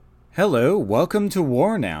Hello, welcome to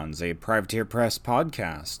War Nouns, a Privateer Press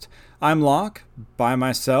podcast. I'm Locke, by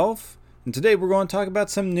myself, and today we're going to talk about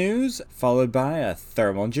some news, followed by a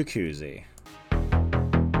thermal jacuzzi.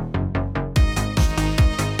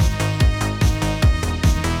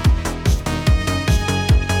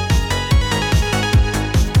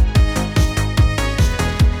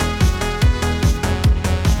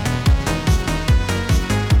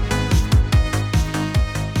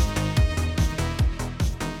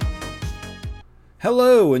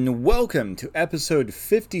 Hello and welcome to episode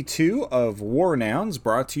 52 of War Nouns,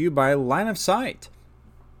 brought to you by Line of Sight.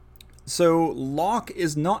 So Locke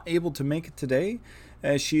is not able to make it today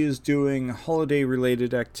as she is doing holiday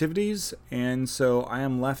related activities, and so I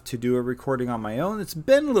am left to do a recording on my own. It's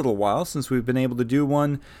been a little while since we've been able to do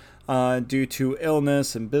one due to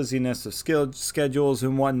illness and busyness of schedules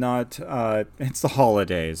and whatnot. It's the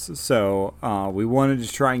holidays, so we wanted to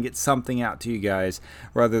try and get something out to you guys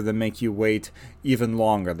rather than make you wait even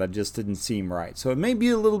longer. That just didn't seem right. So it may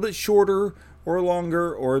be a little bit shorter or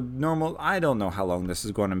longer or normal. I don't know how long this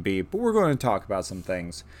is going to be, but we're going to talk about some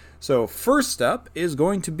things. So first up is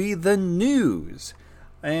going to be the news.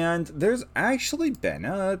 And there's actually been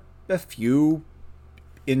a few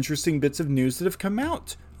interesting bits of news that have come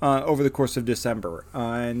out over the course of December.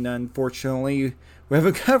 And unfortunately, we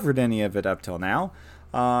haven't covered any of it up till now.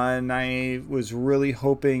 And I was really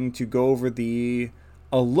hoping to go over A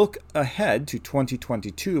Look Ahead to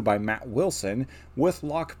 2022 by Matt Wilson with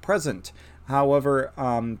Locke present. However,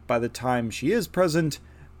 by the time she is present,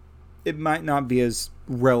 it might not be as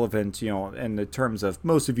relevant, in the terms of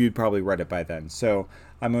most of you'd probably read it by then. So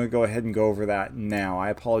I'm going to go ahead and go over that now. I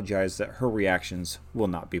apologize that her reactions will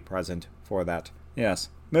not be present for that. Yes,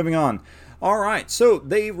 moving on. All right, so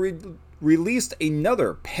they released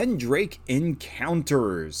another Pendrake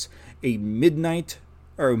Encounters, a Midwinter's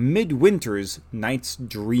Night's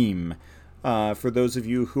Dream. For those of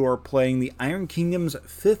you who are playing the Iron Kingdom's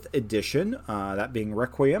 5th edition, that being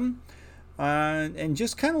Requiem, and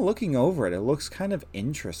just kind of looking over it, it looks kind of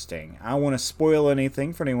interesting. I don't want to spoil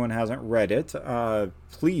anything for anyone who hasn't read it.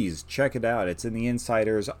 Please check it out. It's in the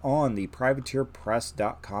insiders on the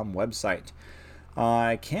privateerpress.com website.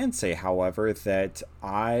 I can say, however, that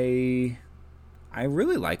I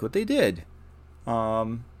really like what they did.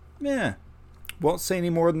 Won't say any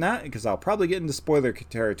more than that because I'll probably get into spoiler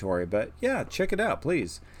territory. But yeah, check it out,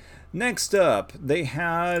 please. Next up, they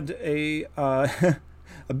had a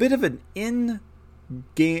bit of an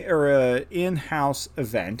in-house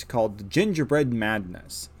event called the Gingerbread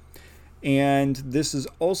Madness. And this is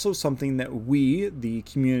also something that we, the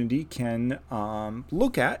community, can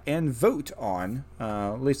look at and vote on.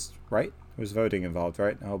 At least, right? There's voting involved,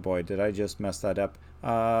 right? Oh boy, did I just mess that up?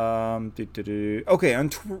 Okay,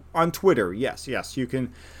 on Twitter, yes, you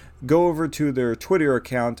can go over to their Twitter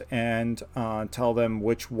account and tell them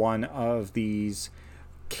which one of these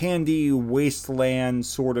candy wasteland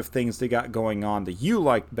sort of things they got going on that you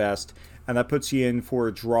liked best, and that puts you in for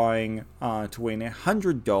a drawing to win a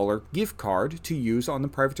 $100 gift card to use on the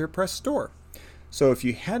Privateer Press store. So if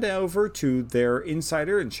you head over to their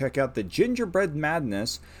insider and check out the Gingerbread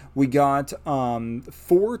Madness, we got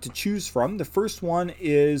 4 to choose from. The first one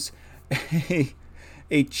is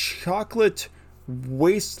a chocolate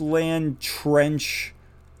wasteland trench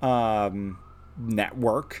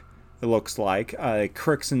network. It looks like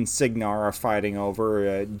Crix and Signar are fighting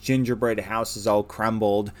over gingerbread houses all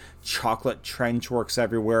crumbled, chocolate trench works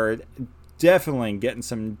everywhere. Definitely getting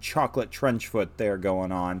some chocolate trench foot there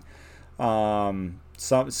going on.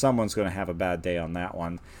 Someone's going to have a bad day on that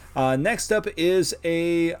one. Next up is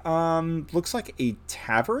looks like a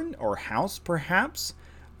tavern or house perhaps,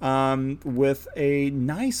 with a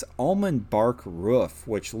nice almond bark roof,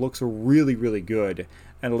 which looks really, really good,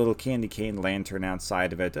 and a little candy cane lantern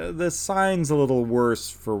outside of it. The sign's a little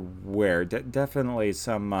worse for wear. Definitely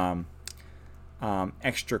some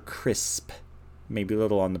extra crisp, maybe a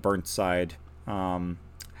little on the burnt side.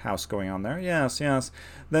 House going on there. Yes.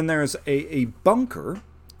 Then there's a bunker,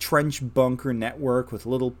 trench bunker network with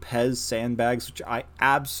little Pez sandbags, which I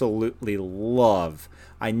absolutely love.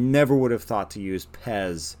 I never would have thought to use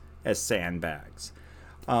Pez as sandbags.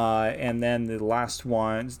 And then the last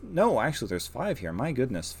one, no, actually there's 5 here. My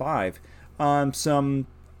goodness, 5. Some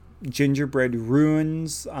gingerbread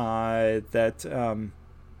ruins that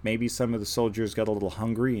maybe some of the soldiers got a little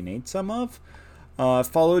hungry and ate some of.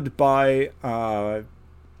 Followed by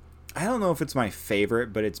I don't know if it's my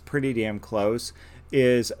favorite, but it's pretty damn close,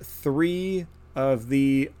 is 3 of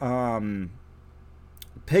the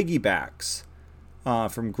piggybacks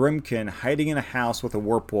from Grimkin hiding in a house with a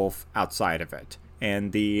werewolf outside of it.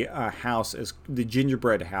 And the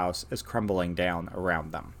gingerbread house is crumbling down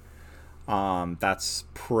around them. That's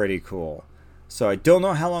pretty cool. So I don't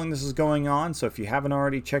know how long this is going on, so if you haven't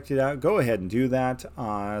already checked it out, go ahead and do that.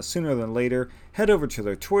 Sooner than later, head over to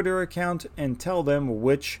their Twitter account and tell them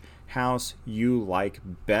which house you like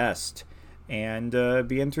best. And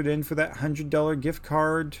be entered in for that $100 gift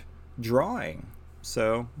card drawing.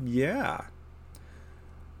 So, yeah.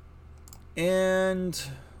 And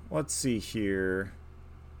let's see here.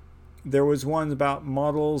 There was one about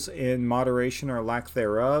models in moderation or lack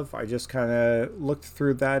thereof. I just kind of looked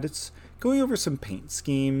through that. It's going over some paint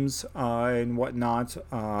schemes and whatnot.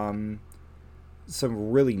 Some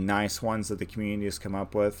really nice ones that the community has come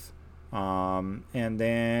up with. And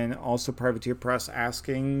then also Privateer Press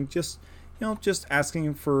asking just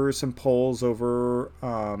asking for some polls over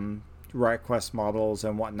Riot Quest models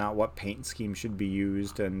and whatnot, what paint scheme should be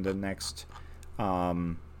used, and the next,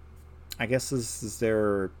 I guess this is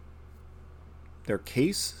their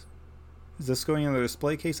case. Is this going in the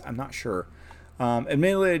display case? I'm not sure.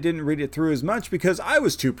 Admittedly, I didn't read it through as much because I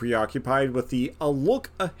was too preoccupied with the A Look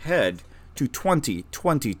Ahead to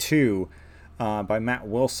 2022 by Matt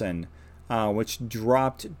Wilson, which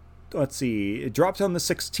dropped. Let's see, it dropped on the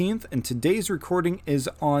 16th, and today's recording is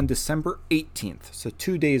on December 18th, so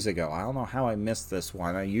 2 days ago. I don't know how I missed this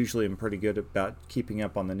one. I usually am pretty good about keeping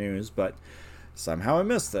up on the news, but somehow I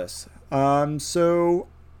missed this. So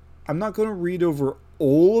I'm not going to read over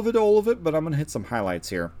all of it, but I'm going to hit some highlights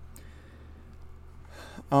here.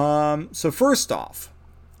 So first off,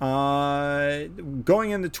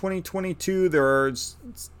 going into 2022, there's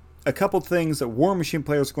a couple things that War Machine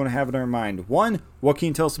players are going to have in their mind. One, what can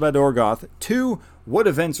you tell us about Orgoth? Two, what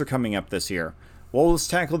events are coming up this year? Well, let's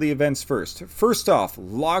tackle the events first. First off,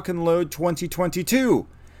 Lock and Load 2022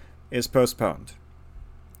 is postponed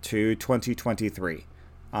to 2023.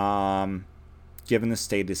 Given the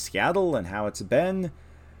state of Seattle and how it's been,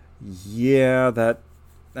 yeah,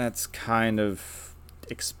 that's kind of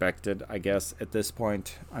expected, I guess, at this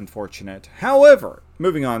point. Unfortunate. However,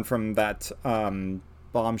 moving on from that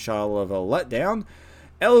bombshell of a letdown,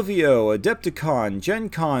 LVO, Adepticon, Gen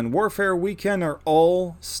Con, Warfare Weekend are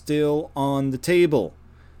all still on the table.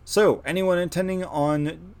 So, anyone intending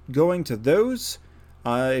on going to those,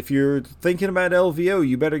 if you're thinking about LVO,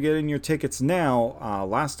 you better get in your tickets now.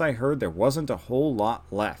 Last I heard, there wasn't a whole lot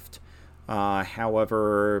left.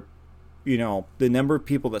 However, the number of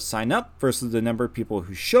people that sign up versus the number of people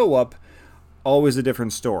who show up, always a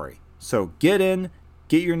different story. So get in,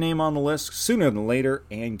 get your name on the list sooner than later,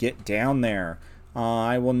 and get down there.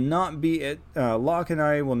 I will not be at, Locke and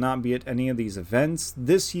I will not be at any of these events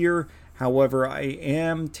this year. However, I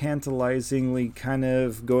am tantalizingly kind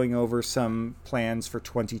of going over some plans for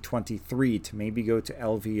 2023 to maybe go to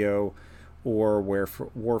LVO or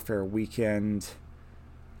Warfare Weekend.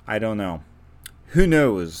 I don't know. Who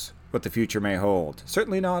knows what the future may hold?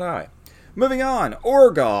 Certainly not I. Moving on,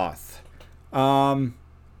 Orgoth.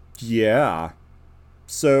 Yeah.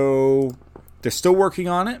 So they're still working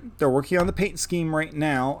on it. They're working on the paint scheme right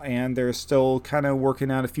now, and they're still kind of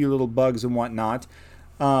working out a few little bugs and whatnot.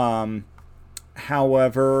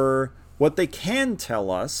 However, what they can tell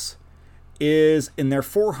us is in their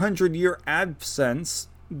 400-year absence,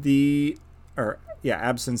 the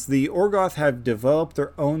Orgoth have developed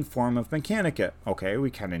their own form of Mechanica. Okay, we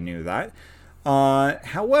kind of knew that.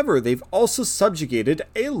 However, they've also subjugated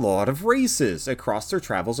a lot of races across their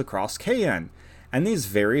travels across KN. And these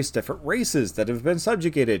various different races that have been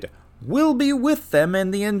subjugated will be with them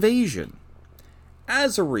in the invasion.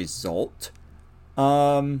 As a result,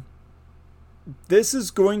 this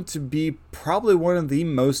is going to be probably one of the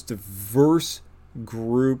most diverse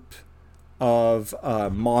group of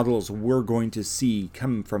models we're going to see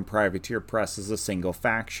coming from Privateer Press as a single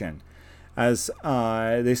faction. As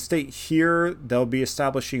they state here, they'll be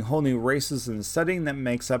establishing whole new races in the setting that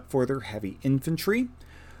makes up for their heavy infantry.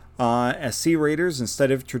 As Sea Raiders,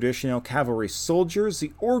 instead of traditional cavalry soldiers,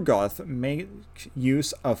 the Orgoth make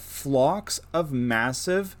use of flocks of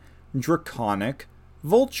massive draconic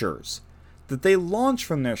vultures that they launch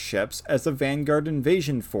from their ships as a vanguard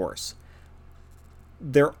invasion force.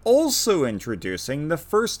 They're also introducing the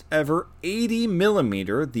first ever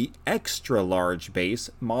 80mm, the extra large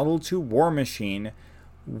base, Model 2 War Machine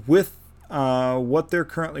with what they're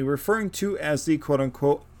currently referring to as the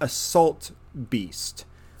quote-unquote Assault Beast.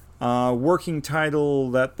 Working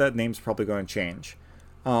title, that name's probably going to change.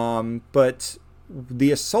 But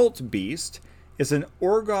the Assault Beast is an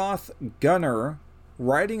Orgoth gunner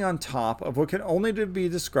riding on top of what can only be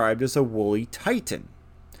described as a woolly titan.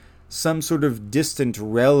 Some sort of distant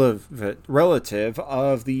relative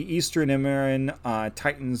of the Eastern Emirran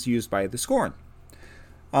titans used by the Scorn.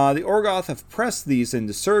 The Orgoth have pressed these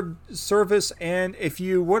into service, and if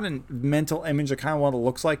you want a mental image of kind of what it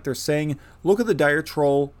looks like, they're saying, look at the Dire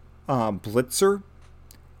Troll Blitzer,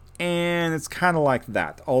 and it's kind of like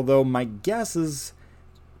that. Although my guess is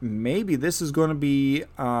maybe this is going to be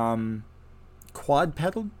quad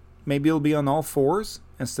pedal. Maybe it'll be on all fours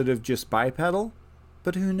instead of just bipedal,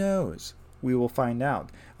 but who knows? We will find out.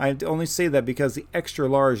 I only say that because the extra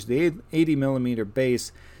large, the 80mm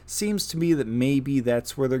base, seems to me that maybe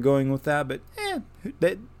that's where they're going with that, but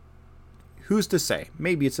who's to say?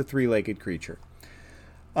 Maybe it's a three-legged creature.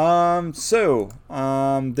 They've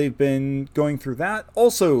been going through that.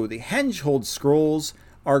 Also, the Henchhold scrolls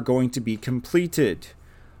are going to be completed.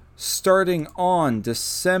 Starting on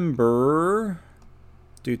December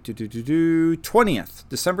 20th.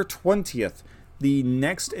 December 20th. The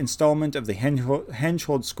next installment of the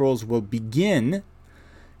Henchhold scrolls will begin,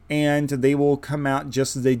 and they will come out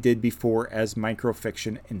just as they did before as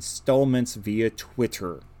microfiction installments via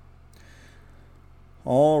Twitter.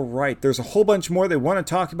 Alright, there's a whole bunch more they want to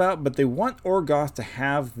talk about, but they want Orgoth to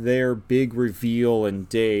have their big reveal and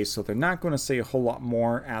day, so they're not going to say a whole lot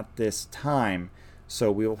more at this time.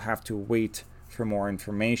 So we will have to wait for more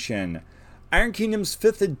information. Iron Kingdoms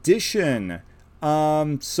 5th edition.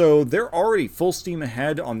 So they're already full steam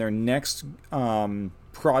ahead on their next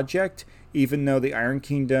project, even though the Iron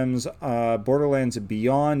Kingdoms Borderlands and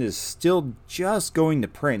Beyond is still just going to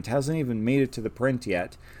print, hasn't even made it to the print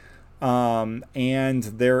yet. And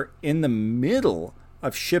they're in the middle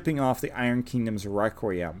of shipping off the Iron Kingdoms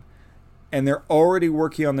Requiem. And they're already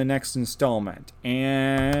working on the next installment.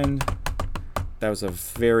 And that was a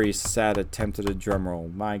very sad attempt at a drum roll.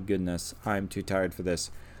 My goodness, I'm too tired for this.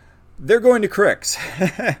 They're going to Crix.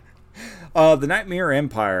 The Nightmare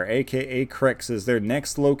Empire, aka Crix, is their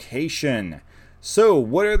next location. So,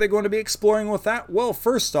 what are they going to be exploring with that? Well,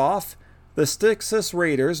 first off, the Styxis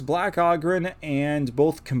Raiders, Black Ogryn, and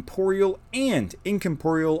both corporeal and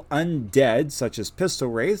incorporeal undead, such as Pistol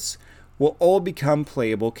Wraiths, will all become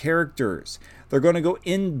playable characters. They're going to go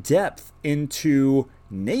in depth into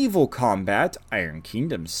naval combat, Iron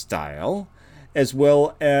Kingdom style, as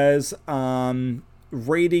well as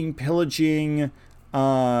raiding, pillaging,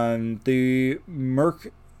 the Mercarian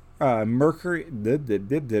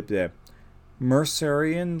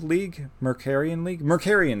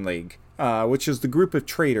League, which is the group of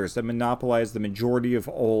traders that monopolize the majority of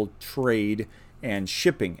all trade and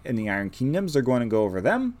shipping in the Iron Kingdoms. They're going to go over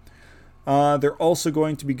them. They're also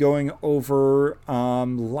going to be going over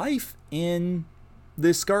life in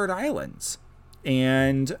the Scarred Islands,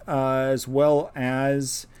 and as well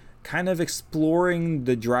as kind of exploring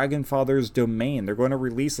the Dragonfather's domain. They're going to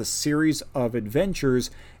release a series of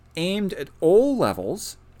adventures aimed at all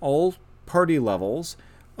levels, all party levels,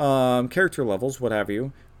 character levels, what have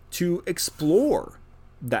you, to explore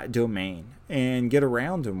that domain and get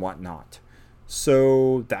around and whatnot.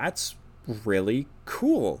 So that's really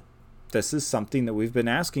cool. This is something that we've been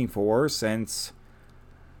asking for since,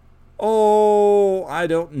 I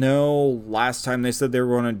don't know, last time they said they were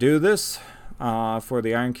going to do this for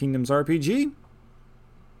the Iron Kingdoms RPG.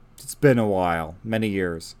 It's been a while, many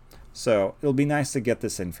years. So it'll be nice to get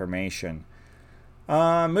this information.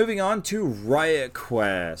 Moving on to Riot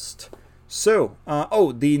Quest. So,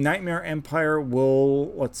 the Nightmare Empire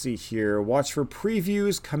will, let's see here, watch for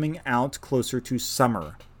previews coming out closer to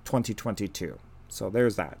summer 2022. So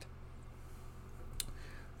there's that.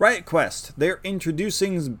 Riot Quest, they're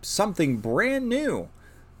introducing something brand new,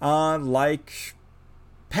 like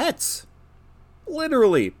pets.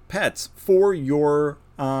 Literally pets for your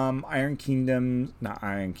Riot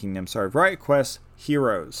Quest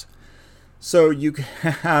heroes. So you can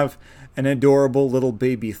have an adorable little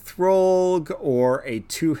baby Throlg or a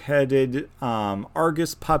two-headed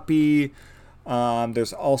Argus puppy.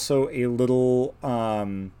 There's also a little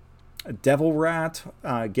devil rat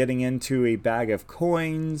getting into a bag of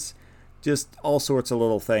coins. Just all sorts of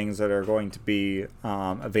little things that are going to be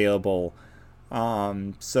available.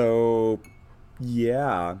 So,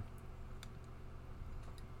 yeah.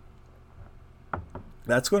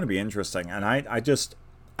 That's going to be interesting. And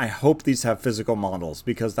I hope these have physical models,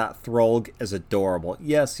 because that Throlg is adorable.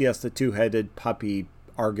 Yes, the two-headed puppy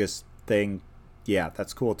Argus thing, yeah,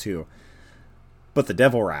 that's cool too. But the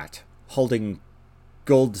devil rat holding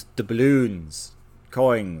gold doubloons,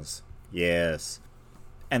 coins, yes.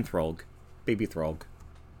 And Throlg, baby Throlg.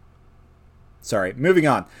 Sorry, moving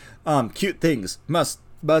on. Cute things, must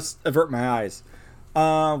avert my eyes.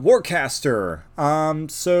 Warcaster.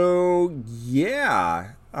 So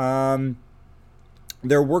yeah.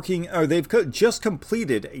 They're working, or just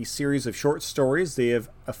completed a series of short stories they have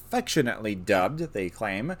affectionately dubbed, they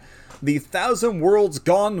claim, The Thousand Worlds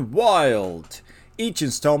Gone Wild. Each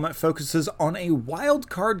installment focuses on a wild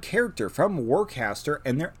card character from Warcaster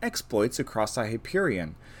and their exploits across the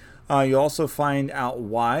Hyperion. You also find out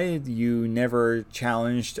why you never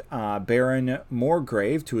challenged Baron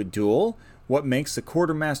Morgrave to a duel, what makes the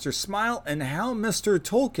Quartermaster smile, and how Mr.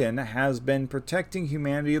 Tolkien has been protecting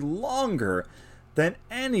humanity longer than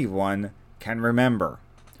anyone can remember.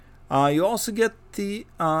 You also get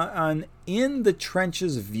an in the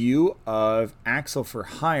trenches view of Axel for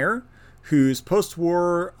Hire, whose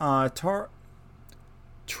post-war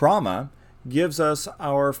trauma gives us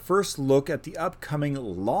our first look at the upcoming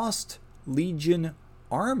Lost Legion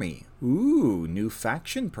army. Ooh, new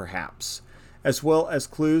faction perhaps. As well as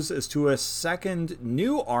clues as to a second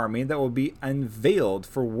new army that will be unveiled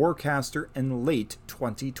for Warcaster in late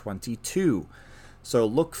 2022. So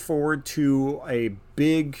look forward to a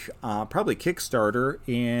big, probably Kickstarter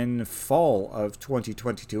in fall of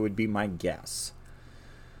 2022 would be my guess.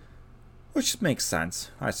 Which makes sense,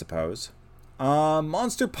 I suppose.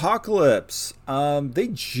 Monsterpocalypse. They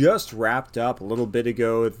just wrapped up a little bit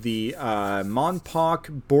ago the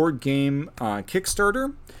Monpoc board game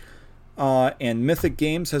Kickstarter. And Mythic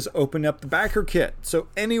Games has opened up the backer kit. So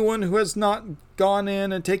anyone who has not gone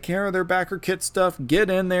in and take care of their backer kit stuff, get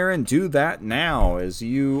in there and do that now, as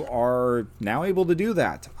you are now able to do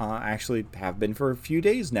that. Actually have been for a few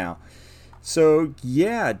days now. So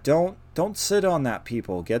yeah, don't sit on that,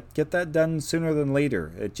 people. Get that done sooner than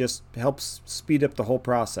later. It just helps speed up the whole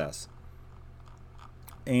process.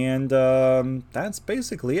 And that's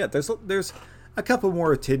basically it. There's a couple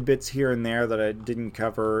more tidbits here and there that I didn't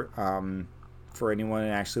cover. For anyone who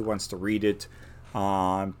actually wants to read it,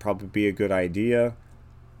 probably be a good idea.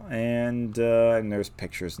 And there's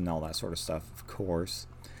pictures and all that sort of stuff, of course.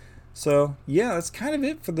 So yeah, that's kind of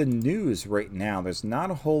it for the news right now. There's not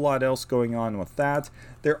a whole lot else going on with that.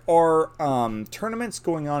 There are tournaments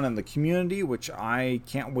going on in the community, which I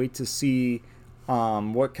can't wait to see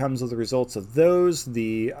what comes of the results of those.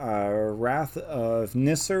 The Wrath of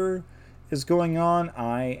Nisr is going on.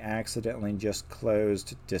 I accidentally just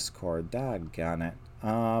closed Discord. Doggone it.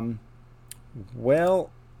 Well,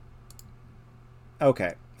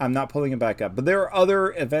 okay. I'm not pulling it back up. But there are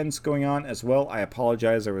other events going on as well. I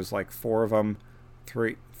apologize. There was like 4 of them.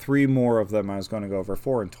 Three more of them I was going to go over.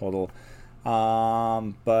 4 in total.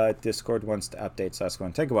 But Discord wants to update, so that's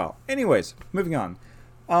going to take a while. Anyways, moving on.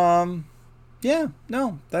 Yeah,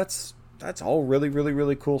 no, that's all really, really,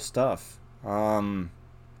 really cool stuff.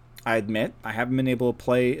 I admit I haven't been able to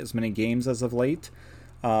play as many games as of late,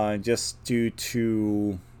 just due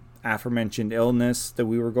to aforementioned illness that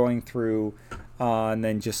we were going through, and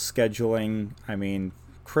then just scheduling. I mean,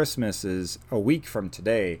 Christmas is a week from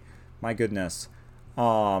today. My goodness.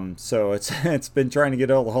 So it's been trying to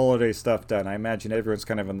get all the holiday stuff done. I imagine everyone's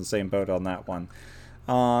kind of in the same boat on that one.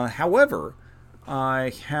 However,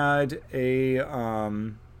 I had a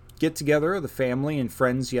get together of the family and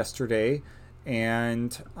friends yesterday,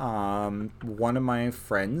 and one of my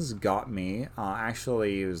friends got me,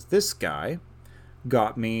 actually it was this guy,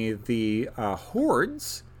 got me the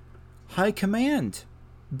Hordes High Command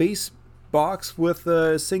base box with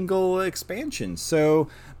a single expansion. So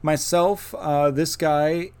myself, this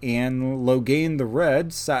guy, and Logain the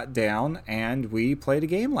Red sat down and we played a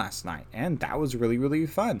game last night, and that was really, really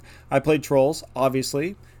fun. I played Trolls,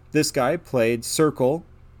 obviously. This guy played Circle,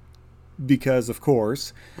 because of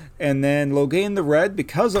course, and then Logain the Red,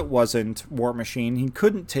 because it wasn't War Machine, he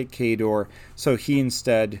couldn't take Khador, so he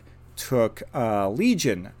instead took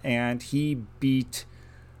Legion, and he beat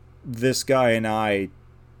this guy and I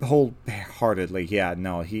wholeheartedly. Yeah,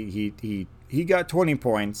 no, he got 20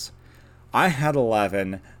 points. I had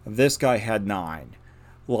 11. This guy had 9.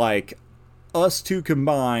 Like, us two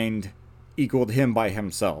combined equaled him by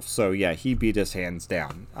himself. So yeah, he beat us hands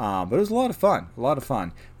down. But it was a lot of fun.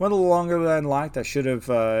 Went a little longer than I liked. I should have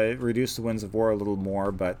reduced the Winds of War a little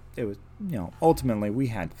more, but it was, ultimately we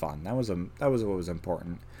had fun. That was what was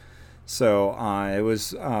important. So it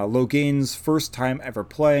was Logain's first time ever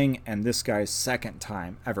playing, and this guy's second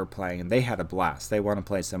time ever playing, and they had a blast. They want to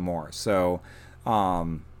play some more. So,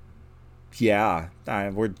 yeah,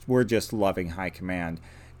 we're just loving High Command.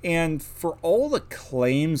 And for all the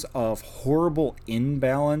claims of horrible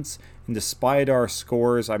imbalance, and despite our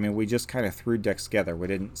scores, I mean, we just kind of threw decks together. We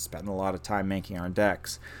didn't spend a lot of time making our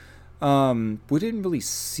decks. We didn't really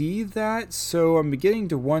see that, so I'm beginning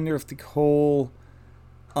to wonder if the whole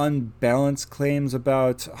unbalanced claims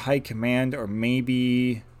about High Command, or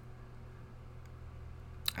maybe,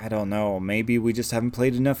 I don't know, maybe we just haven't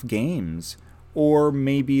played enough games, or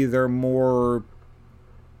maybe they're more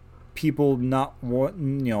people not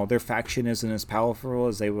want, their faction isn't as powerful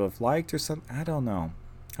as they would have liked or something. I don't know.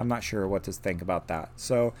 I'm not sure what to think about that.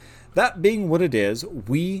 So that being what it is,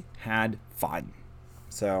 we had fun.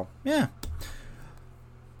 So yeah.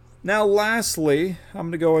 Now lastly, I'm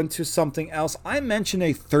going to go into something else. I mentioned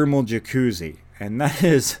a thermal jacuzzi, and that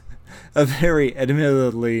is a very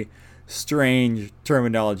admittedly strange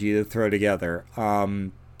terminology to throw together.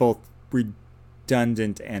 Both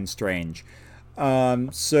redundant and strange.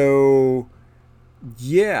 So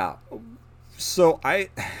yeah. So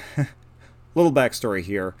little backstory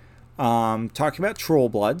here. Talking about Troll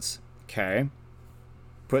Bloods. Okay.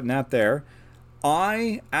 Putting that there.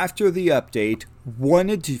 After the update,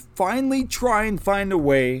 wanted to finally try and find a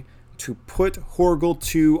way to put Horgel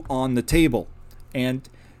 2 on the table. And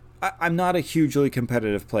I'm not a hugely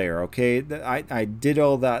competitive player, okay? I did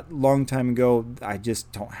all that long time ago. I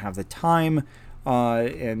just don't have the time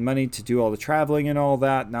and money to do all the traveling and all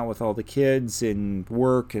that, not with all the kids and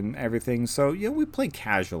work and everything. So, we play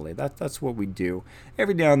casually. That's what we do.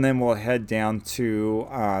 Every now and then we'll head down to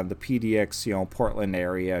the PDX, Portland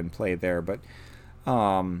area and play there. But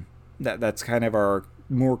that's kind of our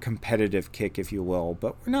more competitive kick, if you will.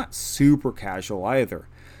 But we're not super casual either.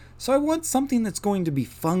 So I want something that's going to be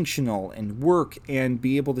functional and work and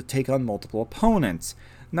be able to take on multiple opponents.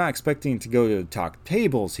 Not expecting to go to the top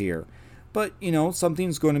tables here. But,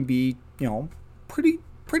 something's going to be,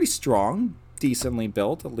 pretty strong, decently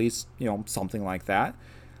built, at least, something like that.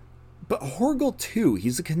 But Horgel 2,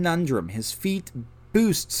 he's a conundrum. His feat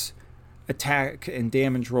boosts attack and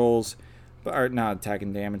damage rolls, or not attack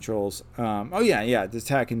and damage rolls. The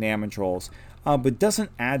attack and damage rolls. But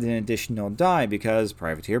doesn't add an additional die because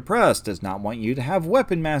Privateer Press does not want you to have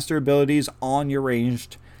Weapon Master abilities on your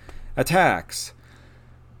ranged attacks.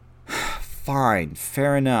 Fine,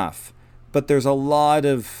 fair enough. But there's a lot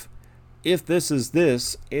of, if this is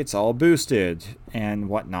this, it's all boosted and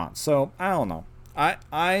whatnot. So, I don't know.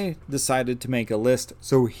 I decided to make a list,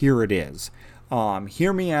 so here it is.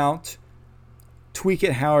 Hear me out. Tweak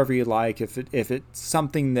it however you like. If it's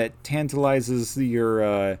something that tantalizes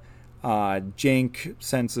your jank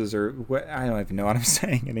senses, or what, I don't even know what I'm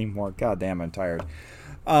saying anymore. God damn, I'm tired.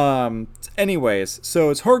 Anyways, so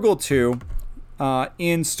it's Horgel 2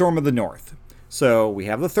 in Storm of the North. So we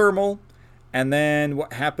have the thermal. And then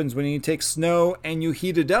what happens when you take snow and you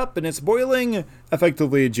heat it up and it's boiling?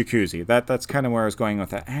 Effectively a jacuzzi. That's kind of where I was going with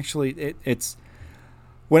that. Actually, it's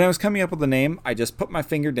when I was coming up with the name, I just put my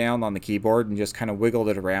finger down on the keyboard and just kind of wiggled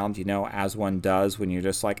it around, as one does when you're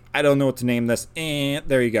just like, I don't know what to name this.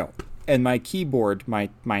 There you go. And my keyboard, my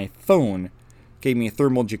phone, gave me a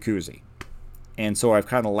thermal jacuzzi. And so I've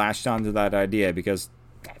kind of latched onto that idea because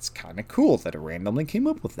that's kind of cool that it randomly came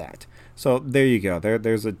up with that. So there you go.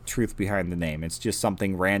 There's a truth behind the name. It's just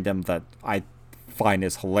something random that I find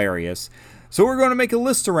is hilarious. So we're going to make a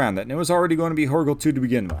list around it. And it was already going to be Horgel 2 to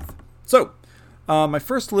begin with. So my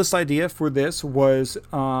first list idea for this was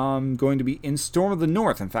going to be in Storm of the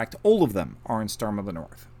North. In fact, all of them are in Storm of the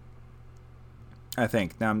North. I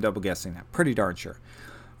think. Now I'm double guessing that. Pretty darn sure.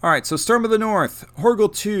 Alright, so Storm of the North.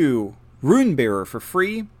 Horgel 2. Runebearer for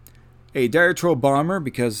free. A Dire Troll Bomber,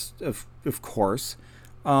 because of course.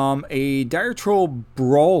 A Dire Troll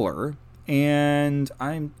Brawler. And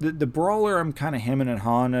the Brawler, I'm kind of hemming and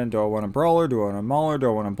hawing. Do I want a Brawler? Do I want a Mauler? Do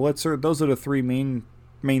I want a Blitzer? Those are the three main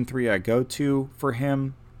three I go to for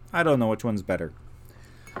him. I don't know which one's better.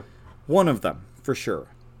 One of them, for sure.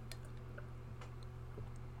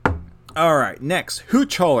 Alright, next.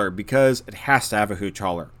 Hooch Hauler, because it has to have a Hooch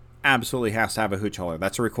Hauler. Absolutely has to have a Hooch Hauler.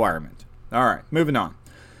 That's a requirement. Alright, moving on.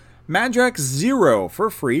 Madrak 0 for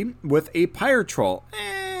free with a Pyre Troll.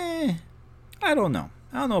 I don't know.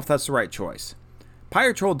 I don't know if that's the right choice.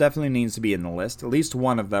 Pyre Troll definitely needs to be in the list, at least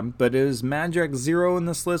one of them, but is Madrak 0 in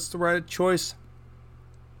this list the right choice?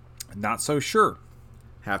 Not so sure.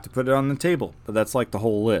 Have to put it on the table, but that's like the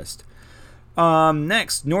whole list.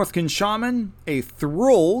 Next, Northkin Shaman, a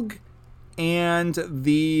Throlg, and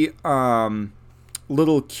the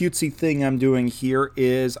little cutesy thing I'm doing here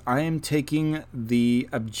is I am taking the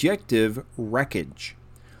objective Wreckage,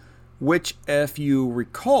 which, if you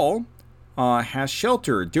recall, has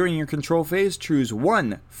Shelter. During your control phase, choose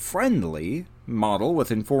one friendly model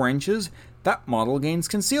within 4 inches. That model gains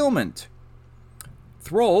concealment.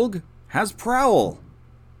 Throlg has Prowl.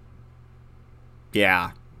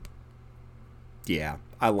 Yeah,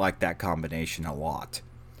 I like that combination a lot.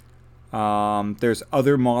 There's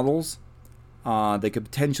other models they could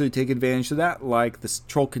potentially take advantage of that, like the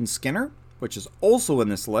Trollkin Skinner, which is also in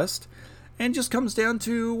this list. And it just comes down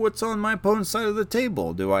to what's on my opponent's side of the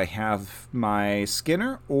table. Do I have my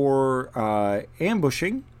Skinner or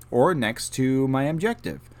ambushing or next to my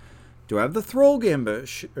objective? Do I have the Throg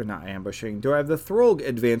ambush, or not ambushing, do I have the Throg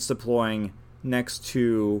advanced deploying next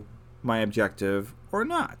to my objective or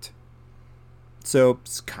not? So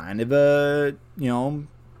it's kind of a, you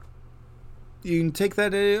can take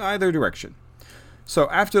that either direction. So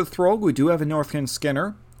after the Throg, we do have a Northkin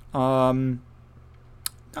Skinner.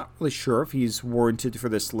 Not really sure if he's warranted for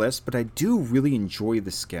this list, but I do really enjoy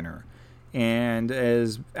the Skinner. And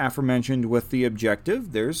as aforementioned with the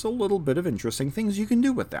objective, there's a little bit of interesting things you can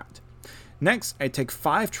do with that. Next, I take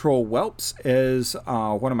 5 Troll Whelps as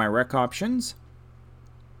one of my rec options.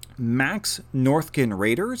 Max Northkin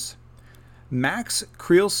Raiders. Max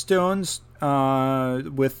Creel Stones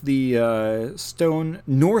with the Stone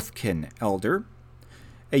Northkin Elder.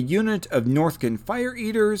 A unit of Northkin Fire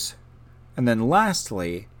Eaters. And then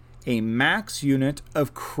lastly, a max unit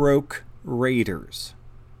of Croak Raiders.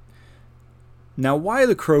 Now, why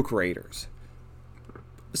the Croak Raiders?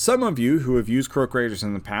 Some of you who have used Croak Raiders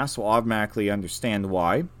in the past will automatically understand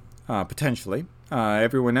why, potentially.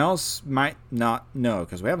 Everyone else might not know,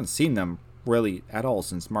 because we haven't seen them really at all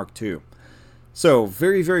since Mark II. So,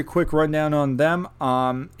 very, very quick rundown on them.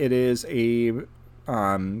 It is a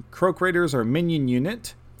Croak Raiders are minion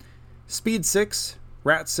unit. Speed 6,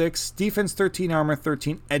 Rat 6, Defense 13, Armor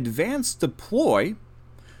 13, Advanced Deploy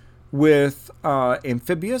with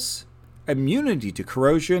Amphibious, Immunity to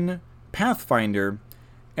Corrosion, Pathfinder,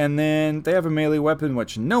 and then they have a melee weapon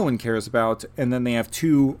which no one cares about, and then they have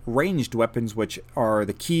 2 ranged weapons which are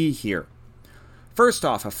the key here. First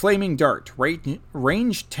off, a Flaming Dart,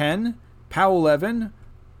 range 10, POW 11,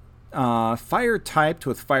 fire typed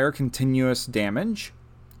with fire continuous damage,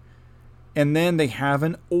 and then they have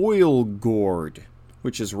an Oil Gourd,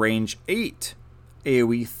 which is range 8,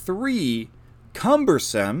 AoE 3,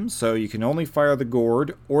 cumbersome, so you can only fire the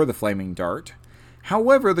Gourd or the Flaming Dart.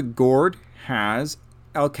 However, the Gourd has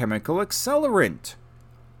Alchemical Accelerant,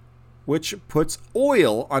 which puts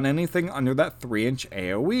oil on anything under that 3-inch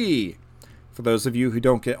AoE. For those of you who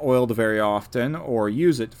don't get oiled very often or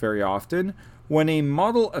use it very often, when a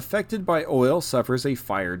model affected by oil suffers a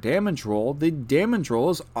fire damage roll, the damage roll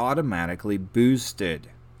is automatically boosted.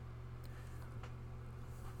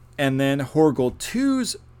 And then Horgel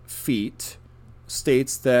 2's feat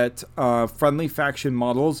states that friendly faction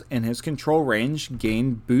models in his control range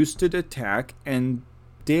gain boosted attack and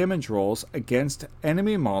damage rolls against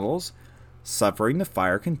enemy models suffering the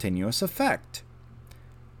fire continuous effect.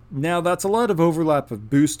 Now that's a lot of overlap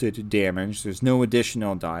of boosted damage. There's no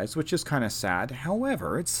additional dice, which is kind of sad.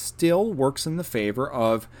 However, it still works in the favor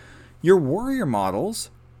of your warrior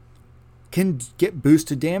models can get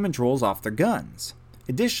boosted damage rolls off their guns.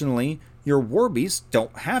 Additionally, your war beasts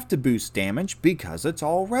don't have to boost damage because it's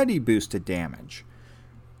already boosted damage.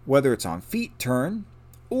 Whether it's on feat turn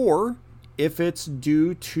or if it's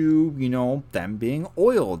due to, them being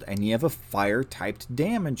oiled and you have a fire-typed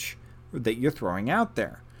damage that you're throwing out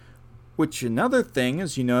there. Which another thing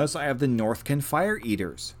is, you notice I have the Northkin Fire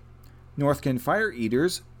Eaters. Northkin Fire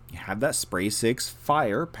Eaters have that Spray 6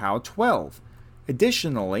 Fire POW 12.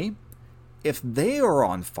 Additionally, if they are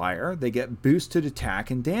on fire, they get boosted attack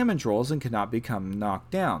and damage rolls and cannot become knocked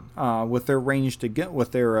down with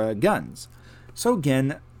their guns. So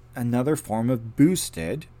again, another form of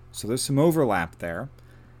boosted. So there's some overlap there.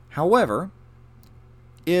 However,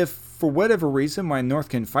 if for whatever reason my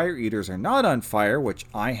Northkin Fire Eaters are not on fire, which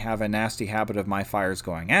I have a nasty habit of my fires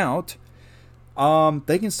going out,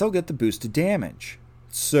 they can still get the boosted damage.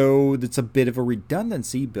 So it's a bit of a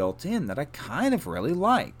redundancy built in that I kind of really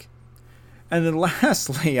like. And then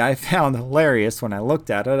lastly, I found hilarious when I looked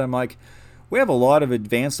at it. I'm like, we have a lot of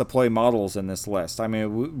advanced deploy models in this list. I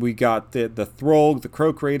mean, we got the Throg, the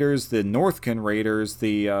Croak Raiders, the Northkin Raiders,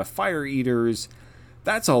 the Fire Eaters.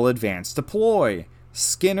 That's all advanced deploy.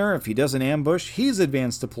 Skinner, if he doesn't ambush, he's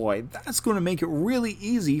advanced deploy. That's going to make it really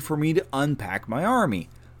easy for me to unpack my army.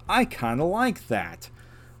 I kind of like that.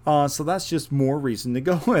 So that's just more reason to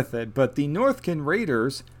go with it. But the Northkin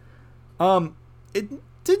Raiders, it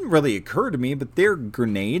didn't really occur to me, but their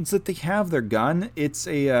grenades that they have, their gun, it's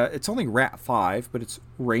only Rat 5, but it's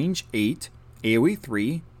range 8, AoE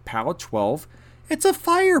 3, POW 12. It's a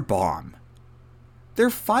firebomb.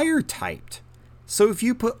 They're fire typed. So if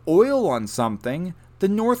you put oil on something, the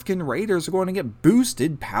Northkin Raiders are going to get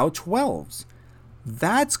boosted POW 12s.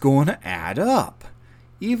 That's going to add up.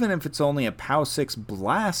 Even if it's only a POW 6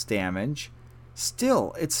 blast damage,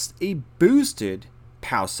 still, it's a boosted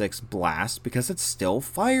POW 6 blast because it's still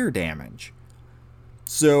fire damage.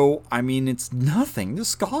 So, I mean, it's nothing to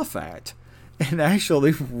scoff at. and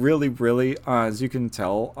actually really, really, as you can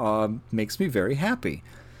tell, makes me very happy.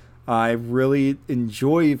 I really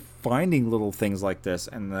enjoy finding little things like this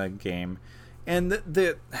in the game. And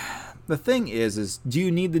the thing is do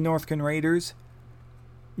you need the Northkin Raiders?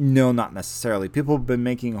 No, not necessarily. People have been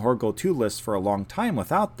making Horgol 2 lists for a long time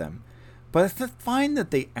without them. But I find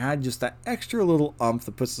that they add just that extra little umph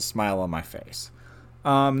that puts a smile on my face.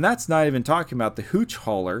 That's not even talking about the Hooch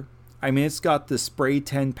Hauler. I mean, it's got the Spray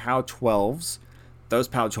 10 POW 12s. Those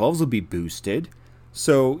POW 12s will be boosted.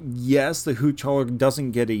 So, yes, the Hooch Hauler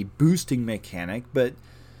doesn't get a boosting mechanic, but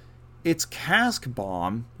its Cask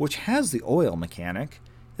Bomb, which has the oil mechanic,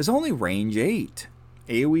 is only range 8.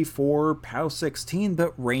 AoE 4, POW 16,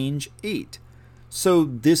 but range 8. So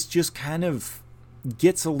this just kind of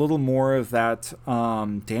gets a little more of that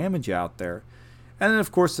damage out there. And then,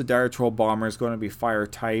 of course, the Dire Troll Bomber is going to be fire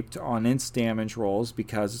typed on its damage rolls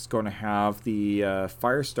because it's going to have the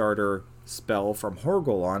Firestarter spell from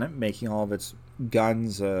Horgol on it, making all of its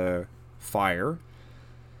guns fire.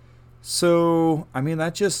 So, I mean,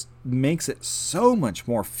 that just makes it so much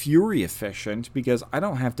more fury efficient because I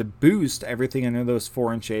don't have to boost everything under those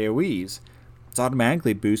 4-inch AoEs. It's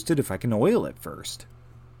automatically boosted if I can oil it first.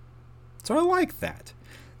 So I like that.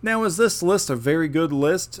 Now, is this list a very good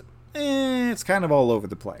list? It's kind of all over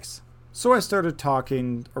the place. So I started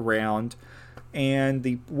talking around,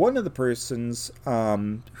 and one of the persons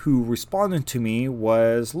who responded to me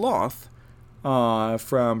was Loth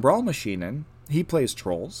from Brawl Machine. He plays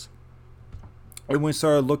trolls. And we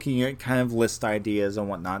started looking at kind of list ideas and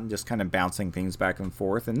whatnot and just kind of bouncing things back and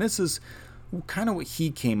forth. And this is kind of what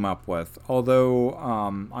he came up with.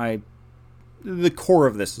 Although the core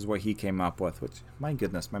of this is what he came up with. Which, my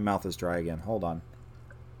goodness, my mouth is dry again. Hold on.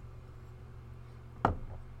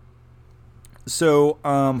 So,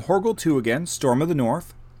 Horgol 2 again, Storm of the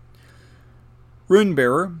North,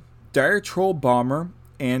 Runebearer, Dire Troll Bomber,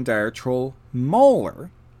 and Dire Troll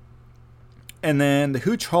Mauler. And then the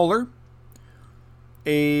Hooch Hauler,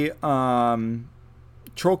 a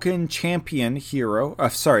Trollkin Champion hero,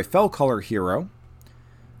 Fellcolor hero,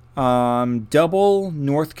 double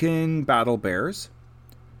Northkin Battle Bears,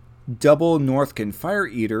 double Northkin Fire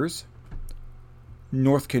Eaters,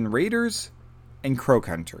 Northkin Raiders, and Croak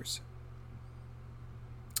Hunters.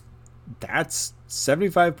 That's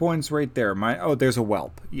 75 points right there. There's a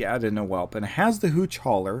Whelp. Yeah, I didn't know Whelp. And it has the Hooch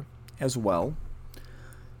Hauler as well.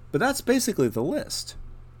 But that's basically the list.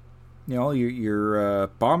 You know, your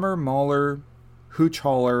Bomber, Mauler, Hooch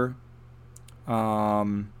Hauler.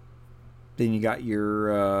 Then you got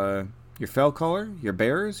your Fellcolor, your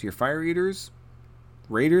Bears, your Fire Eaters,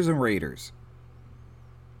 Raiders, and Raiders.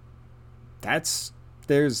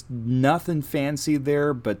 There's nothing fancy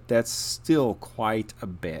there, but that's still quite a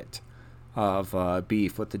bit of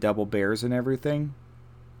beef with the double bears and everything.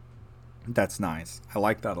 That's nice. I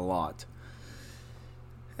like that a lot.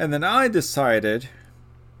 And then I decided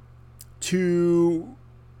to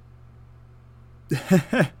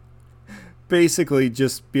basically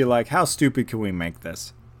just be like, how stupid can we make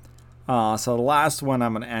this? So the last one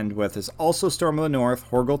I'm going to end with is also Storm of the North,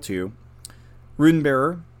 Horgol 2,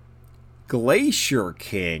 Runebearer, Glacier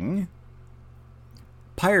King,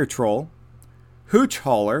 Pyre Troll, Hooch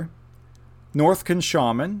Hauler, Northkin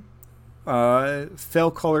Shaman,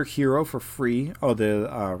 Fellcolor Hero for free. Oh, the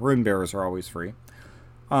Runebearers are always free.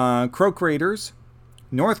 Croak Raiders,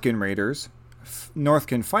 Northkin Raiders,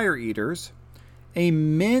 Northkin Fire Eaters, a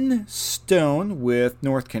Min Stone with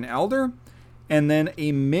Northkin Elder, and then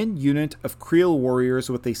a Min unit of Creel Warriors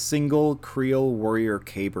with a single Creel Warrior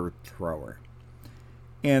Caber Thrower.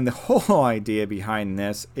 And the whole idea behind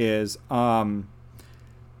this is, oh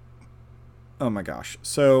my gosh.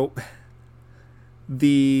 So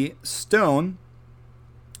the stone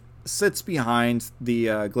sits behind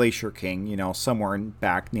the Glacier King, somewhere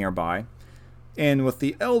back nearby. And with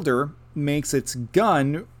the Elder, makes its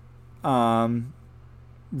gun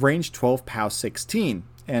range 12, POW 16.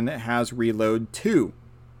 And it has reload 2.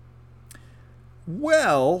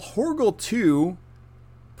 Well, Horgol 2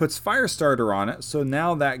 puts Firestarter on it, so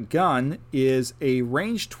now that gun is a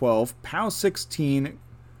range 12, POW 16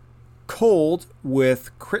 cold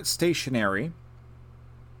with crit stationary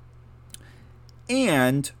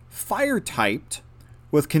and fire typed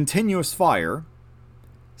with continuous fire,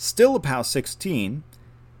 still a POW 16,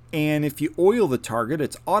 and if you oil the target,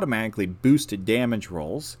 it's automatically boosted damage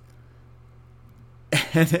rolls,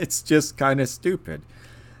 and it's just kind of stupid.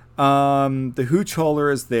 The Hooch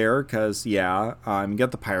Hauler is there because, you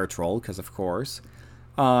got the Pyre Troll because, of course.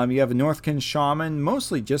 You have a Northkin Shaman,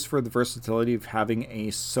 mostly just for the versatility of having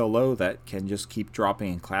a solo that can just keep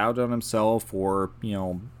dropping a cloud on himself or,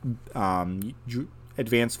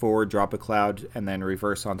 advance forward, drop a cloud, and then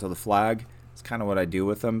reverse onto the flag. It's kind of what I do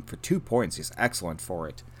with him. For 2 points, he's excellent for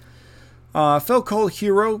it. Felcall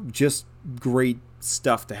Hero, just great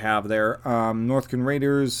stuff to have there. Northgard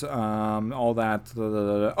Raiders, all that.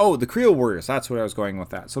 Oh, the Creel Warriors. That's what I was going with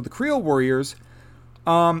that. So the Creel Warriors,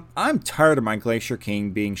 I'm tired of my Glacier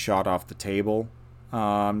King being shot off the table.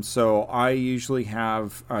 So I usually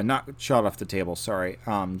have, not shot off the table, sorry.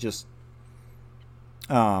 Just,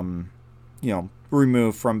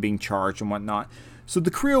 removed from being charged and whatnot. So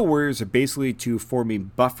the Creel Warriors are basically to form a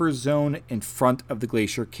buffer zone in front of the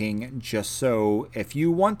Glacier King, just so if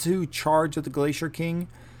you want to charge at the Glacier King,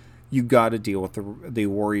 you got to deal with the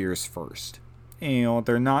Warriors first.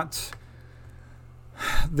 They're not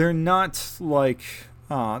like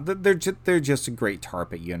they're just a great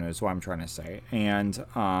target unit, is what I'm trying to say. And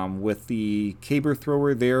with the Caber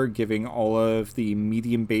Thrower there, giving all of the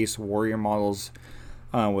medium base warrior models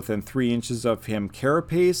within 3 inches of him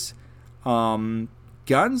carapace.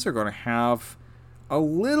 Guns are going to have a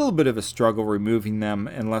little bit of a struggle removing them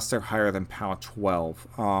unless they're higher than POW 12.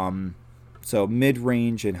 So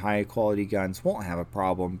mid-range and high-quality guns won't have a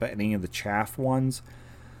problem, but any of the chaff ones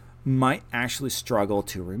might actually struggle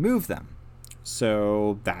to remove them.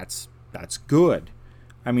 So that's good.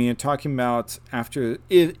 I mean, you're talking about after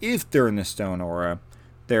if they're in the Stone Aura,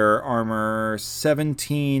 their armor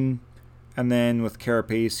 17, and then with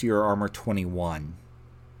carapace, your armor 21.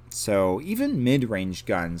 So even mid-range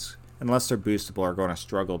guns, unless they're boostable, are going to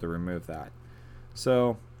struggle to remove that.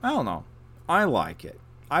 So, I don't know. I like it.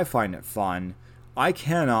 I find it fun. I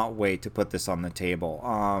cannot wait to put this on the table.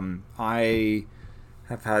 I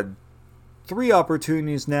have had 3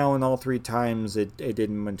 opportunities now, and all 3 times it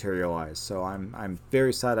didn't materialize. So I'm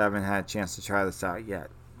very sad I haven't had a chance to try this out yet.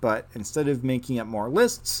 But instead of making up more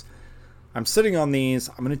lists, I'm sitting on these.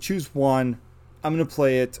 I'm going to choose one. I'm going to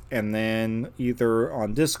play it, and then either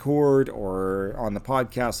on Discord or on the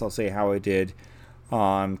podcast, I'll say how I did,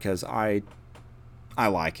 because I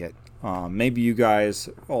like it. Maybe you guys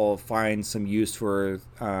will find some use for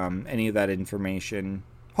any of that information.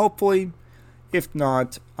 Hopefully. If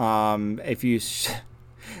not, if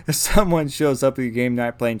someone shows up at your game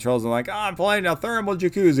night playing Trolls and like, I'm playing a thermal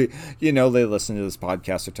jacuzzi, they listen to this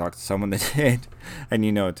podcast or talk to someone that did, and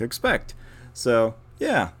you know what to expect. So,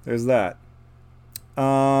 yeah, there's that.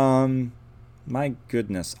 My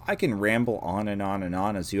goodness, I can ramble on and on and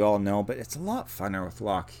on, as you all know, but it's a lot funner with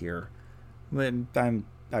Locke here. I'm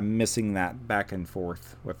missing that back and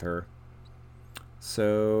forth with her.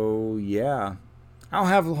 So, yeah. I don't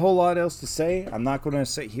have a whole lot else to say. I'm not going to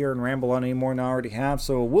sit here and ramble on any more than I already have,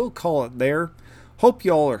 so we'll call it there. Hope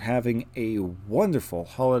y'all are having a wonderful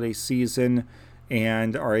holiday season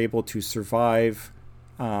and are able to survive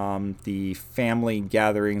the family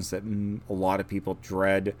gatherings that a lot of people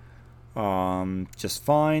dread just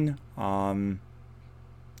fine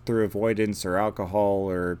through avoidance or alcohol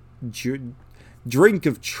or drink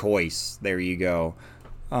of choice. There you go.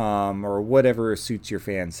 Or whatever suits your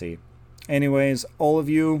fancy. Anyways, all of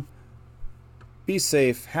you, be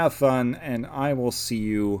safe, have fun, and I will see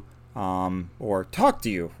you, or talk to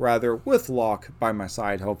you, rather, with Locke by my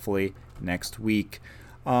side, hopefully, next week.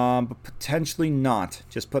 But potentially not.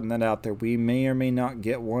 Just putting that out there. We may or may not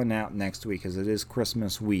get one out next week, as it is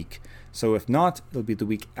Christmas week. So if not, it'll be the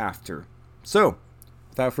week after. So,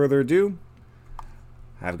 without further ado,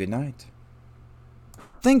 have a good night.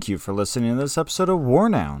 Thank you for listening to this episode of War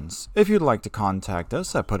Nouns. If you'd like to contact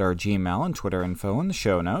us, I put our Gmail and Twitter info in the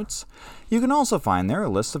show notes. You can also find there a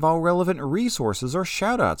list of all relevant resources or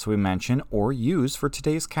shoutouts we mention or use for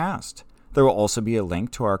today's cast. There will also be a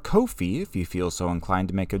link to our Ko-fi if you feel so inclined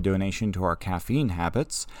to make a donation to our caffeine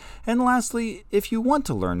habits. And lastly, if you want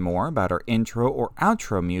to learn more about our intro or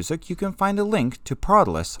outro music, you can find a link to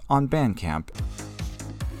Prodless on Bandcamp.